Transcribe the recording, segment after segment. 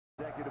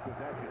Consecutive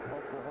possession.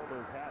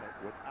 Oklahoma's had it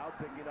without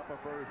picking up a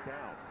first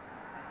down.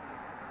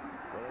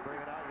 Will they bring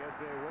it out? Yes,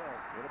 they will.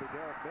 It'll be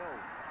Derek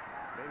Mills.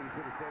 Maybe he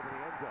should have stayed in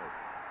the end zone.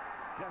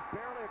 Just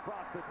barely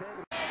across the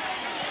 10.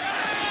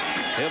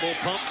 Hibble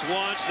pumps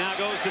once, now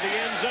goes to the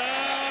end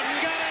zone.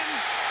 Got him!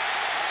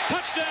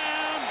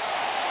 Touchdown!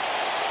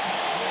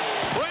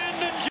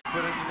 Brandon Jones.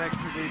 Put in an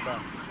extra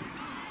rebound.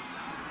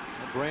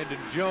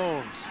 Brandon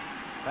Jones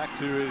back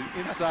to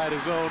inside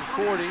his own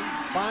 40.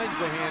 Finds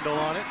the handle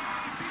on it.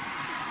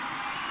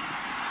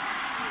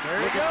 There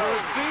he goes. For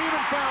a seed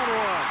and found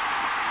one.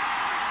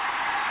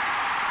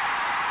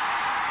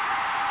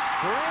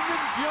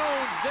 Brandon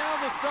Jones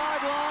down the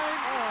sideline.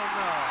 Oh,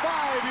 no.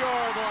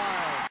 5-yard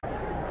line.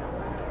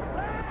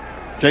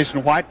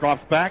 Jason White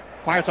drops back,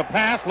 fires a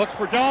pass, looks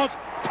for Jones.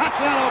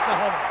 Touchdown,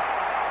 Oklahoma.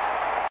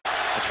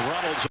 It's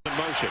Reynolds in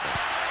motion.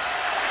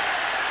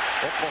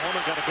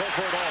 Oklahoma going to go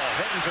for it all.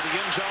 Heading for the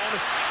end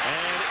zone.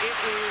 And it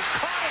is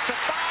caught at the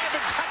 5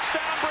 and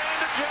touchdown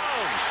Brandon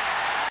Jones.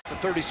 The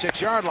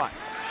 36-yard line.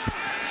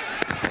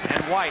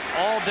 And White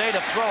all day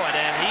to throw it,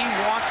 and he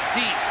wants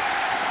deep.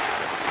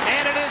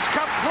 And it is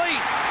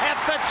complete at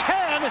the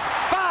 10,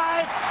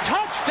 5,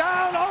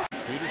 touchdown.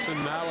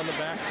 Peterson now in the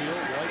backfield.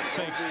 White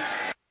fakes.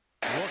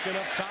 Looking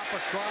up top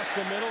across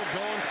the middle,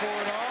 going for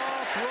it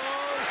all.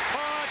 Throws,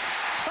 caught.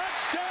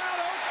 Touchdown,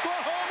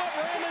 Oklahoma,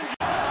 Brandon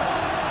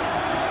Jones.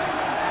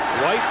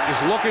 White is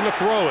looking to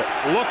throw it.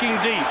 Looking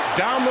deep,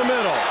 down the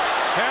middle.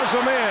 Has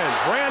him in.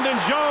 Brandon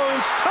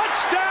Jones,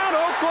 touchdown,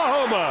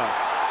 Oklahoma.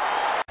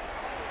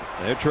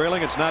 They're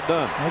trailing, it's not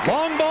done. Okay.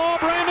 Long ball,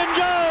 Brandon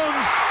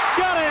Jones.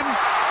 Got him.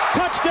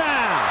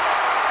 Touchdown.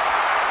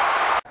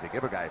 To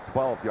give a guy a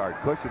 12-yard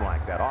cushion like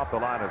that off the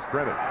line of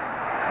scrimmage.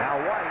 Now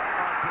White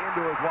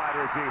into his wide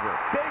receiver.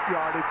 Big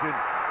yardage and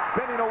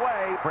spinning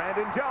away.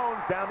 Brandon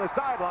Jones down the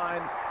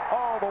sideline.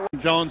 All the way.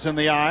 Jones in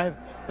the eye.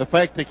 The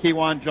fake to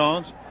Kewan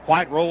Jones.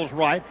 White rolls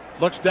right.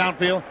 Looks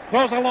downfield.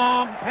 Throws a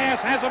long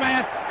pass. Has a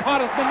man. Caught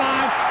at the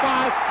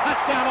 9-5.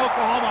 Touchdown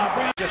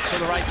Oklahoma. Just to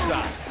the right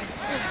side.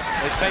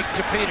 They fake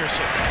to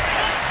Peterson.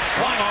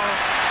 One more.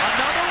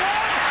 Another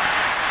one.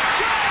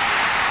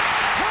 Jones.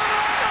 Put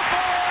on the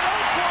board.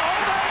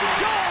 Oklahoma.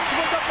 Jones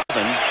with the...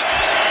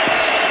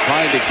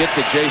 Trying to get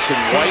to Jason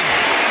White.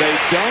 They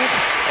don't,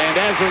 and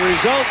as a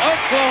result,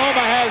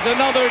 Oklahoma has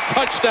another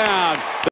touchdown.